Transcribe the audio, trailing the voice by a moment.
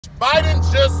Biden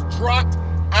just dropped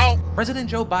out. President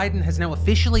Joe Biden has now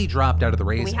officially dropped out of the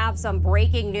race. We have some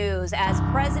breaking news as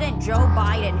President Joe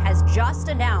Biden has just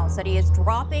announced that he is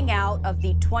dropping out of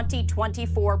the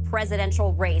 2024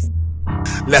 presidential race.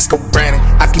 Let's go, Brandon.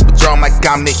 I keep a drum like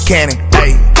I'm Nick Cannon.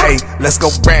 Hey, hey, let's go,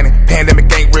 Brandon.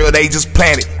 Pandemic ain't real, they just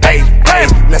planned it. Hey, hey,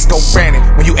 let's go, Brandon.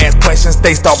 When you ask questions,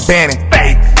 they start banning.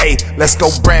 Hey, hey, let's go,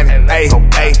 Brandon. Hey,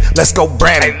 hey, let's go,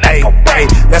 Brandon. Hey, hey,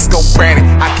 let's go, Brandon.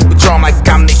 I keep a drum like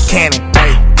I'm Nick Cannon.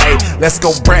 Hey, hey, let's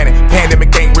go, Brandon.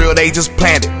 Pandemic ain't real, they just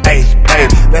planned it. Hey, hey,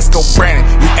 let's go, Brandon.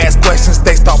 You ask questions,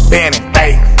 they start banning.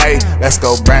 Hey, hey, let's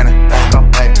go, Brandon.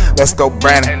 Hey, let's go,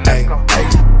 Brandon. Hey,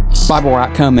 hey. Bible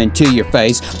rock coming to your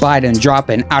face, Biden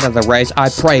dropping out of the race. I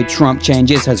pray Trump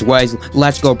changes his ways.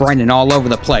 Let's go, Brandon, all over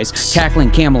the place.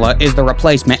 Tackling Kamala is the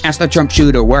replacement. Ask the Trump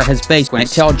shooter where his face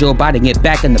went. Tell Joe Biden get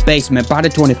back in the basement.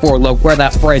 Biden 24, look where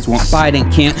that phrase went.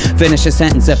 Biden can't finish a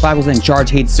sentence. If I was in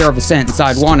charge, he'd serve a sentence.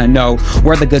 I'd want to know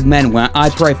where the good men went. I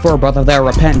pray for both of their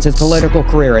repentance. His political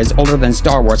career is older than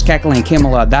Star Wars. Cackling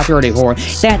Kamala, that dirty whore.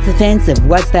 That's offensive.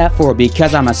 What's that for?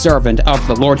 Because I'm a servant of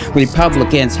the Lord.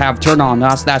 Republicans have turned on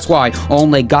us. That's why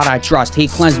only God I trust. He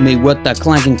cleansed me with the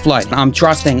cleansing flood. I'm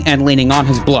trusting and leaning on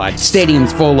his blood.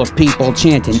 Stadiums full of people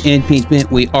chanting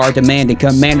impeachment. We are demanding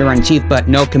commander-in-chief, but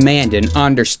no commanding.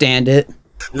 Understand it?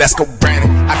 Let's go, Brandon.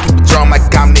 I keep a drum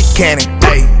like I'm Nick Cannon.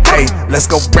 Hey, hey, let's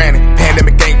go, Brandon.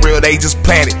 Pandemic ain't real, they just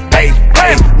planned it. Hey,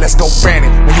 hey, let's go,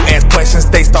 Brandon. When you ask questions,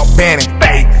 they start banning.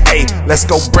 Hey, hey, let's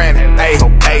go, Brandon. Hey,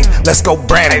 hey, let's go,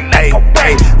 Brandon. Hey,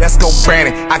 hey, let's go,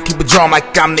 Brandon. I keep a drum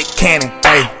like I'm Nick Cannon.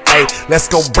 Hey, hey, let's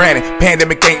go, Brandon.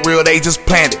 Pandemic ain't real, they just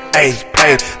planned it. Hey,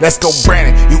 hey, let's go,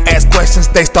 Brandon. You ask questions,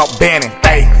 they start banning.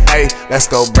 Hey, hey, let's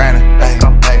go, Brandon. Hey,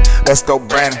 hey, let's go,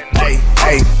 Brandon. Hey,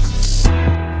 hey.